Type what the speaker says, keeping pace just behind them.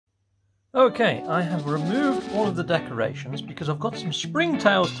Okay, I have removed all of the decorations because I've got some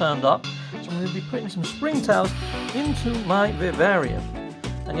springtails turned up, so I'm going to be putting some springtails into my vivarium.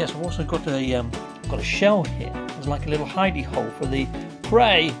 And yes, I've also got a shell here. There's like a little hidey hole for the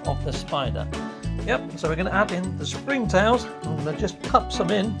prey of the spider. Yep, so we're going to add in the springtails. I'm going to just cup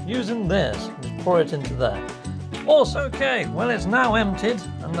some in using this. Just pour it into there. Also, okay, well, it's now emptied,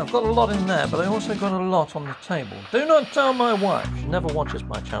 and I've got a lot in there, but I also got a lot on the table. Do not tell my wife. She never watches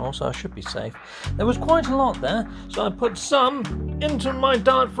my channel, so I should be safe. There was quite a lot there, so I put some into my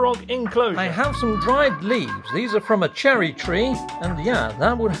dart frog enclosure. I have some dried leaves. These are from a cherry tree, and yeah,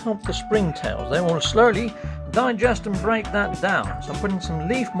 that would help the springtails. They will slowly digest and break that down. So I'm putting some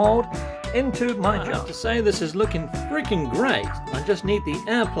leaf mold into my jar. I have to say, this is looking freaking great. I just need the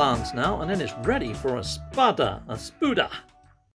air plants now, and then it's ready for a spuda.